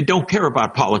that don't care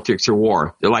about politics or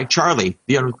war. They're like Charlie.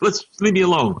 Let's leave me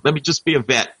alone. Let me just be a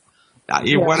vet. I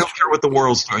don't care what the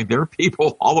world's doing. There are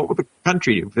people all over the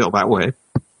country who feel that way.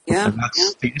 Yeah, And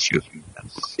that's the issue.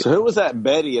 So who was that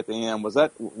Betty at the end? Was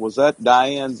that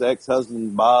Diane's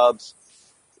ex-husband Bob's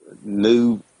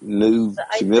new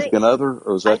significant other,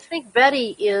 or was I that? think Betty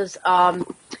is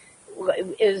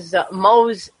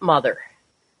Mo's mother.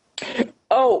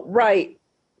 Oh, right.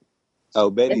 Oh,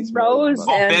 Betty's And Rose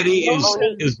mother. and- Betty is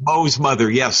Monique. Mo's mother,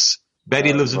 yes.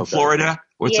 Betty lives in okay. Florida.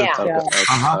 What's Yeah. it? Okay,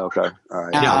 Uh-huh. okay, all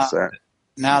right. Yeah. Yes, sir.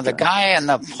 Now, the guy in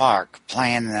the park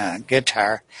playing the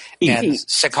guitar, and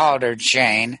they called her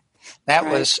Jane. That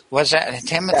Right. was that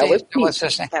Timothy? That was Pete. What's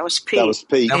his name? that was Pete. That was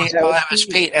Pete. That was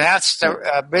Pete. And that's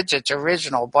the Bridget's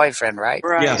original boyfriend, right?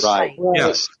 right. Yes. Right.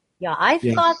 Yes. Yeah, I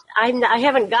Yes. thought I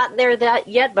haven't gotten there that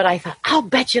yet, but I thought I'll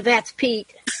bet you that's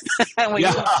Pete. Well,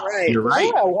 Yeah, that's right. you're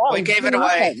right. Yeah, wow, We gave it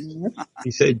away. He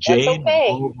said Jane. okay.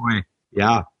 Oh, boy.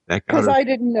 Yeah, that got Because her. I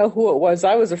didn't know who it was.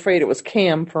 I was afraid it was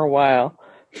Cam for a while.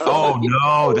 Oh,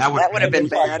 no. That That would have been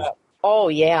bad. Oh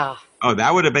yeah, Oh,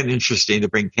 that would have been interesting to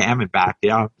bring Cameron back.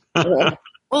 Yeah.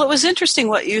 Well, it was interesting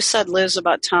what you said, Liz,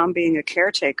 about Tom being a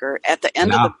caretaker. At the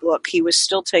end Yeah. of the book, he was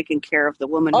still taking care of the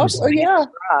woman who Oh, was living in yeah. his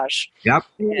garage Yep.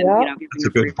 and Yeah. giving That's a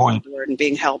her free good point. board and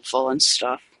being helpful and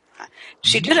stuff.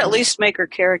 She did at least make her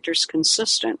characters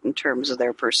consistent in terms of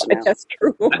their personality. That's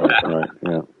true. Right.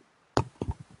 Yeah.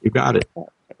 You got it.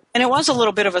 And it was a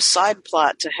little bit of a side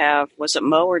plot to have, was it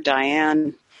Mo or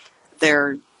Diane,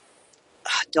 their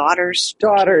daughters?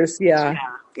 Daughters, yeah.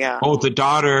 Yeah. Oh, the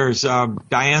daughters,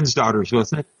 Diane's daughters,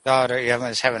 wasn't it? Daughter, yeah,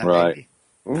 was having a Right. baby.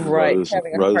 Right. Rose-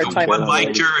 Having a Rose hard and time. One Yeah.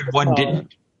 liked her and one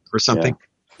didn't, or something.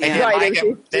 They Yeah. didn't Right, like it it.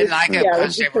 was- They didn't like it yeah,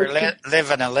 because they were because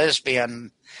living a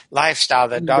lesbian lifestyle.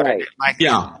 The daughter Right. didn't like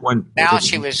Yeah. it. One. Now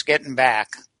she was getting back.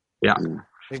 Yeah.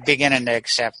 We're beginning to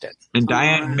accept it. And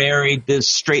Diane married this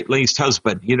straight-laced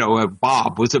husband,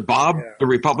 Bob. Was it Bob, the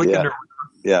Republican? Yeah. Or,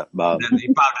 Yeah, Bob. And then they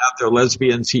found out they're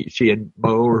lesbians. She and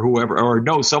Mo or whoever, or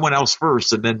no, someone else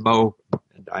first, and then Mo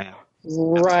and Diane.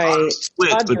 Right. The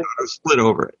daughter split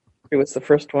over it. It was the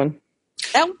first one.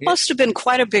 That must have been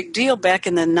quite a big deal back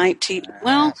in the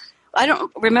well, I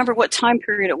don't remember what time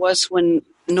period it was when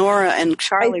Nora and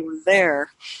Charlie were there.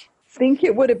 I think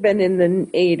it would have been in the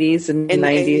 80s and In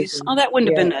 90s. the 80s. Oh, that wouldn't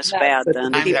have been as bad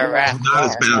then. I'm the rat. Not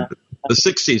as bad. The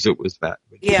 60s it was bad.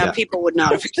 Yeah, people would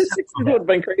not have. The 60s would have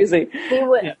been crazy.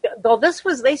 Though this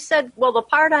was, they said, well, the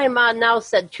part I'm on now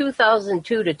said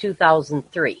 2002 to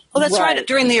 2003. Oh, that's right.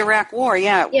 During the Iraq War,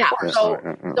 yeah. Yeah, so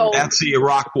That's the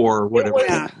Iraq War or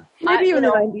whatever. Maybe even the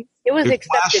 90s. it was It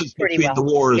accepted flashes pretty between well.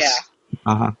 the wars. Yeah.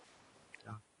 Uh-huh.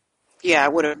 Yeah,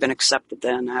 it would have been accepted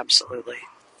then, absolutely.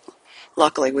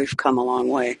 Luckily, we've come a long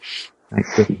way. Thank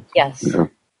goodness. Yes. Yeah.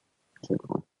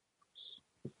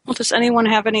 Well, does anyone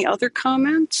have any other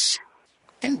comments?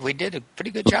 I think we did a pretty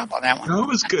good job on that one. No, it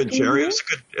was good, Jerry. It was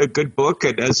a good book,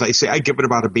 and as I say, I give it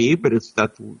about a B. But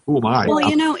who am I?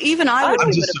 Well, even I would I'm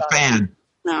give just it a fan.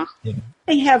 No.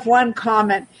 I have one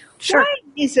comment. Sure. Why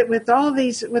is it with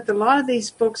a lot of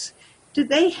these books, do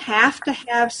they have to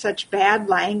have such bad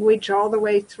language all the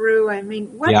way through? I mean,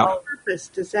 what purpose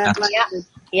does that language?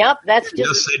 Yep, that's just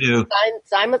Yes, they do.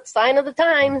 sign of the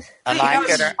times. I like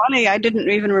it. Funny, I didn't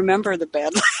even remember the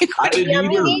bad language. I didn't Yeah,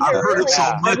 me either. neither, I've heard it so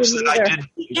really. much that I didn't.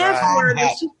 F word is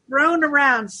just thrown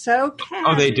around so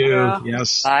casual. Oh, they do.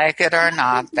 Yes. Like it or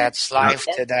not, that's life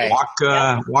today.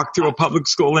 Walk through a public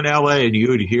school in L.A. and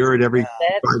you'd hear it every 5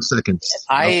 seconds.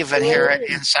 I even hear it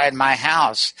inside my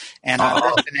house, and I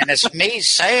listen, and it's me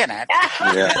saying it.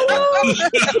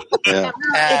 Yeah.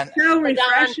 And It's so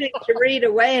refreshing to read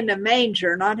Away in the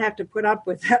Manger, not have to put up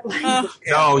with that language.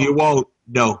 No, you won't.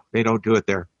 No, they don't do it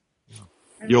there.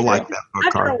 You'll like that book,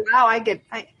 After a Carl.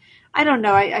 while, I don't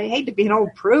know. I hate to be an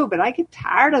old prude, but I get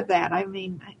tired of that. I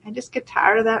mean, I just get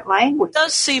tired of that language. It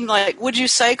does seem like, would you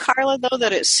say, Carla, though,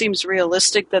 that it seems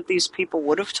realistic that these people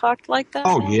would have talked like that?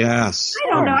 Oh, yes. I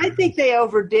don't know. I think they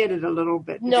overdid it a little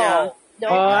bit. No.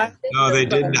 No, they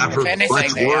didn't have if anything,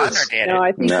 much they worse. underdid No, it.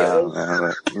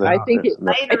 I think it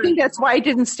was. I think that's why it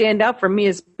didn't stand out for me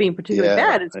as being particularly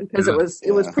bad. It's because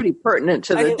it was pretty pertinent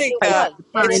to I the. think time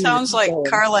it sounds like going.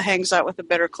 Carla hangs out with a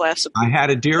better class of I had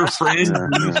a dear friend.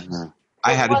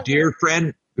 I had a dear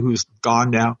friend who's gone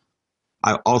now.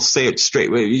 I'll say it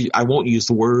straight. I won't use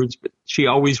the words, but she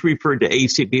always referred to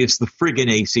ACB as the friggin'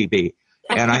 ACB.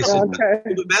 And I said,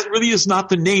 that really is not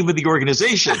the name of the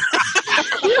organization.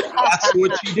 That's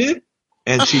what she did.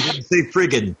 And she didn't say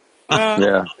friggin'.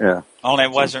 Yeah. Only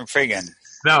it wasn't friggin'.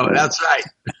 No, that's right.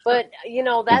 But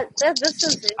this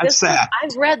is sad.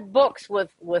 I've read books with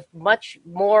much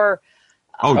more.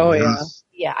 Oh yeah.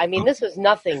 Yeah, I mean, this was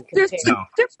nothing There's compared. a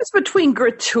difference between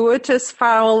gratuitous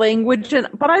foul language,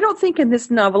 but I don't think in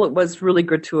this novel it was really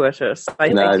gratuitous. I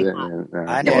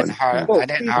didn't hardly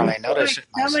notice it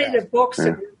How many of the books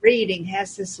that we're reading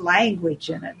has this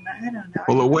language in it? I don't know.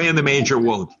 Well, Away in the Manger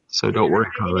won't, so don't worry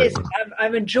about it.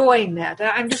 I'm enjoying that.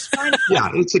 I'm just finding. Yeah,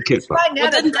 it's a cute book. Well,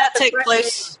 didn't that take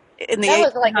place in the That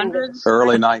was like 1800s?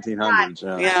 Early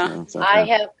 1900s.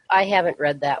 Yeah. I haven't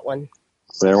read that one.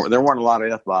 There weren't a lot of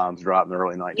F-bombs dropped in the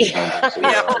early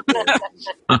 1900s.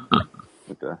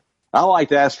 I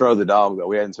liked Astro the dog, though.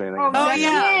 We hadn't seen anything. Oh,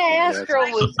 yeah. Astro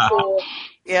was cool.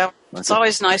 Yeah, it's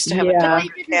always nice to have a They dog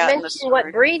didn't cat in the mention what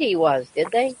story. breed he was,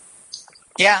 did they?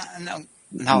 Yeah, no.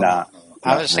 Nah.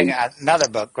 I was thinking another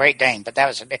book, Great Dane, but that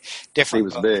was a different He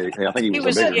was book. big. I think he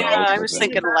was a big one. I was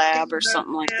thinking lab or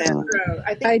something like that.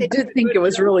 I did think it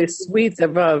was really sweet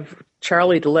of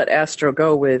Charlie to let Astro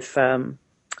go with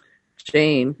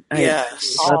Jane.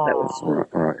 Yes. I thought that was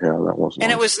Right, yeah, that was And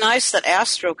nice. it was nice that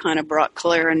Astro kind of brought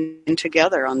Claire and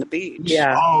together on the beach.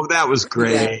 Yeah. Oh, that was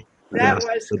great. That Yes,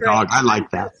 was the great. dog. I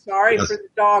like that. Sorry Yes. for the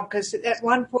dog because at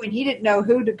one point he didn't know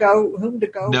whom to go.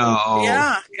 No.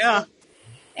 Yeah.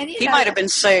 And He might have been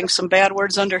saying some bad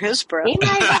words under his breath. He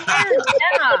might have been,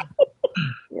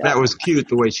 yeah. That was cute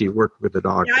the way she worked with the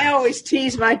dog. I always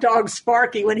tease my dog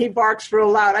Sparky when he barks real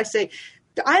loud. I say,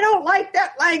 I don't like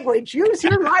that language. Use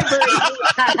your library.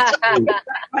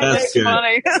 That's good.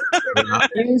 Funny.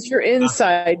 Use your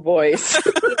inside voice.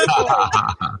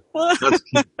 That's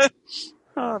cute.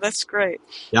 Oh, that's great.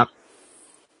 Yep.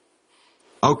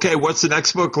 Okay, what's the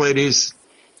next book, ladies?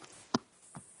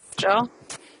 Joe?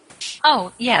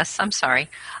 Oh, yes, I'm sorry.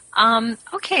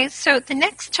 Okay, so the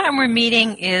next time we're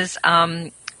meeting is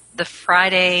the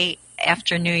Friday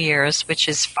after New Year's, which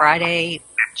is Friday,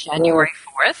 January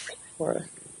 4th.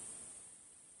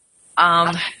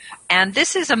 And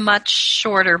this is a much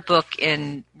shorter book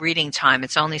in reading time.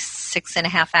 It's only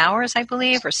 6.5 hours, I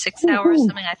believe, or 6 hours,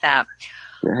 something like that.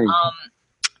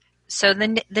 So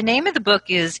the name of the book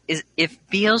is If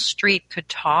Beale Street Could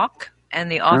Talk,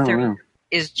 and the author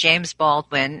is James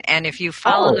Baldwin. And if you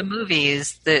follow the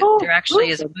movies, there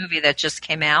actually is a movie that just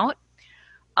came out.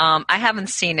 I haven't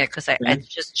seen it because it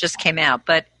just came out.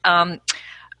 But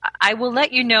I will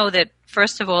let you know that,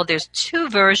 first of all, there's 2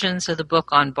 versions of the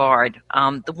book on Bard.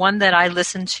 The one that I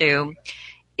listened to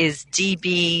is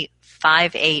DB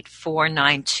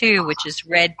 58492, which is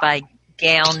read by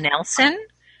Gail Nelson.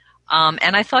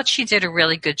 And I thought she did a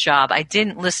really good job. I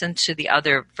didn't listen to the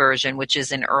other version, which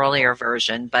is an earlier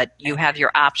version, but you have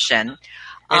your option.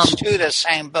 It's 2 of the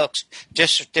same books,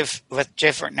 just with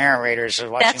different narrators.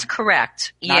 That's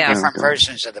correct. Not different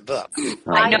versions of the book.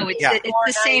 I know it's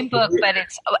the same book, but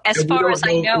it's as far as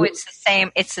I know, it's the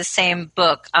same. It's the same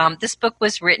book. This book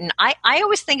was written. I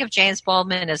always think of James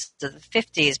Baldwin as the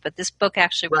 50s, but this book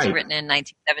actually was written in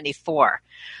 1974.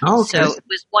 Okay. So it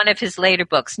was one of his later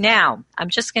books. Now I'm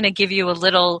just going to give you a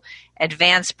little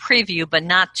advanced preview, but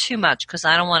not too much because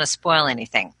I don't want to spoil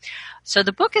anything. So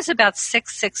the book is about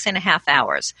 6.5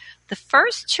 hours. The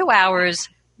first 2 hours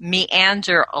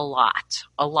meander a lot.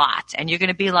 And you're going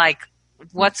to be like,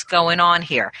 what's going on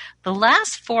here? The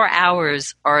last 4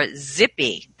 hours are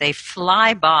zippy. They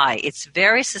fly by. It's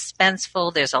very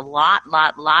suspenseful. There's a lot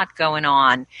going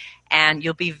on. And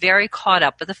you'll be very caught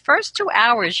up. But the first 2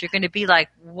 hours, you're going to be like,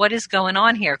 what is going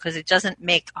on here? Because it doesn't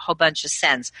make a whole bunch of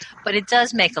sense. But it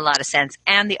does make a lot of sense.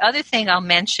 And the other thing I'll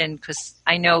mention, because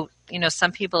I know,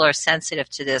 some people are sensitive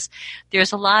to this,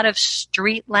 there's a lot of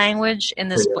street language in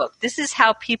this book. This is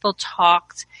how people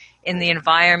talked in the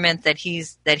environment that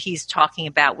he's talking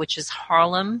about, which is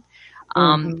Harlem.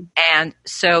 And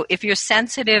so if you're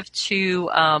sensitive to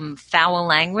foul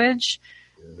language,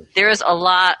 there's a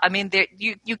lot. I mean,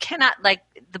 you cannot, like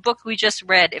the book we just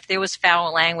read, if there was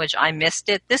foul language, I missed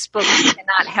it. This book, you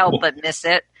cannot help but miss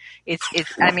it. It's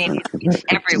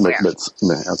everywhere.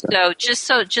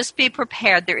 So just be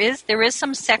prepared. There is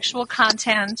some sexual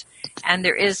content, and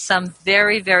there is some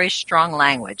very, very strong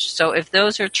language. So if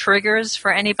those are triggers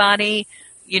for anybody,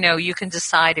 you can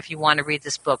decide if you want to read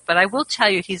this book. But I will tell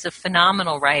you, he's a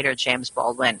phenomenal writer, James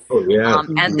Baldwin. Oh yeah.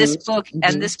 And this book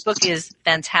is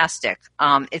fantastic.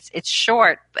 It's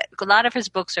short, but a lot of his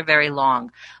books are very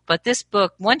long. But this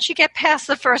book, once you get past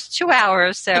the first 2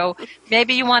 hours, so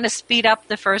maybe you want to speed up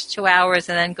the first 2 hours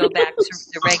and then go back to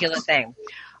the regular thing.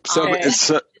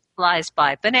 It flies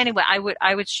by. But anyway,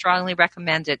 I would strongly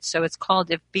recommend it. So it's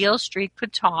called If Beale Street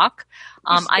Could Talk.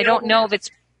 I don't know if it's.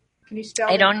 Can you spell?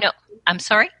 I don't know. I'm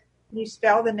sorry? Can you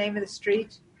spell the name of the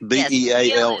street? Beale.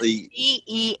 Beale.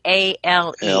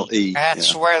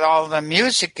 That's where all the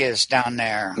music is down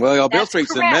there. Well, Beale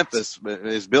Street's in Memphis.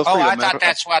 Is Beale Street in Memphis? I thought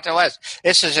that's what it was.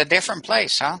 This is a different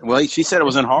place, huh? Well, she said it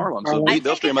was in Harlem, so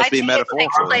Beale Street must be metaphorical. It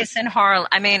takes place in Harlem.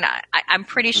 I mean, I'm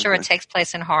pretty sure it takes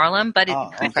place in Harlem, but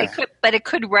it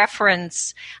could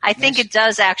reference. I think it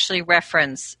does actually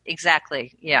reference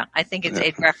exactly. Yeah, I think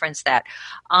it referenced that.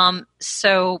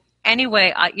 So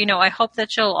anyway, I hope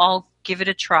that you'll all give it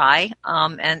a try,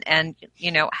 and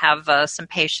have some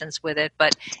patience with it.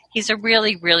 But he's a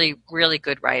really, really, really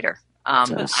good writer.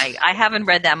 I haven't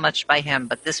read that much by him,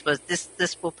 but this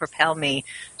will propel me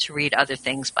to read other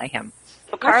things by him.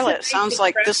 Well, Carla, it sounds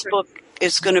like this book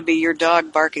is going to be your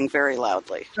dog barking very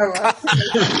loudly. Oh, right.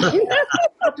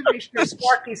 To be sure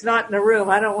Sparky's not in the room.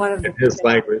 I don't want him to. His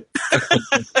language.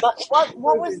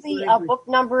 What was the book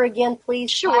number again,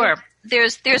 please? Sure.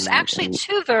 There's actually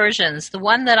 2 versions. The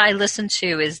one that I listened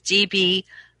to is DB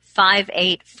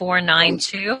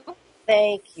 58492.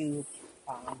 Thank you.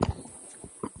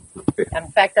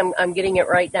 In fact, I'm getting it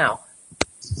right now.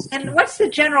 And what's the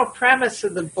general premise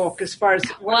of the book as far as...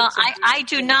 Well, I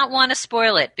do not want to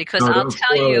spoil it because I'll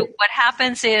tell you what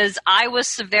happens is I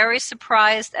was very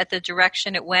surprised at the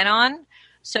direction it went on.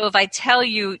 So if I tell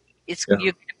you,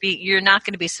 you're not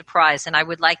going to be surprised, and I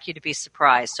would like you to be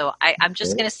surprised. So I'm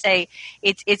just going to say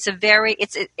it's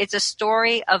a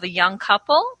story of a young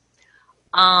couple,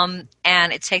 and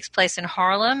it takes place in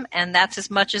Harlem, and that's as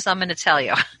much as I'm going to tell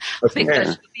you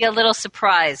because you'll be a little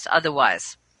surprised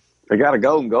otherwise. They got a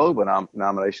Golden Globe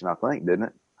nomination, I think, didn't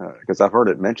it? Because I've heard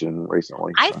it mentioned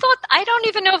recently. I don't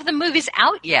even know if the movie's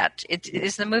out yet.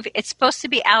 It's supposed to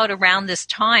be out around this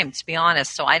time, to be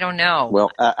honest. So I don't know. Well,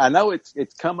 I know it's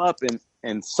come up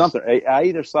in something. I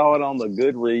either saw it on the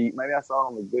Goodreads, maybe I saw it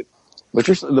on the Good. But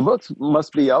the books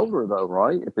must be older though,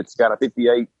 right? If it's got a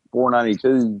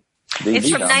 58,492 DVD it's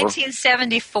from number.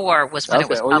 1974 was when it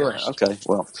was published. Yeah. Okay,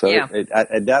 well, so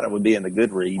I doubt it would be in the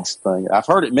Goodreads thing. I've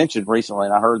heard it mentioned recently,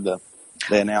 and I heard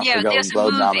they announced the Golden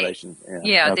Globe nomination.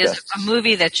 There's a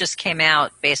movie that just came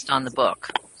out based on the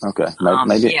book. Okay, Yeah.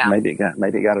 maybe it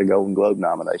got a Golden Globe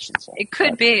nomination. So. It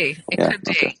could be. It could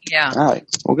be. Okay. Yeah. All right.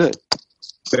 Well, good.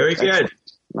 Very good. Excellent.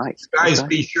 Nice. Guys, Okay.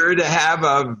 be sure to have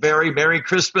a very Merry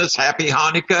Christmas, Happy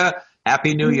Hanukkah,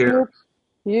 Happy New Year.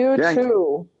 You Yeah.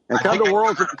 too. And come to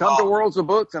Worlds of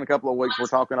Books in a couple of weeks. We're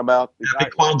talking about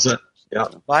Happy Kwanzaa. Yeah.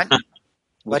 What?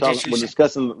 We're did you say?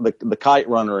 discussing the Kite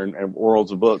Runner and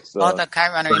Worlds of Books. The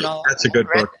Kite Runner, Right. That's a good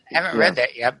book. I haven't read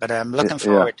that yet, but I'm looking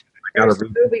forward to it. I gotta There's a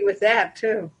read movie with that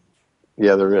too.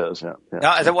 Yeah, there is. Yeah.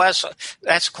 No,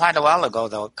 that's quite a while ago,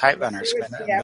 though. Kite Runner's been. Yeah.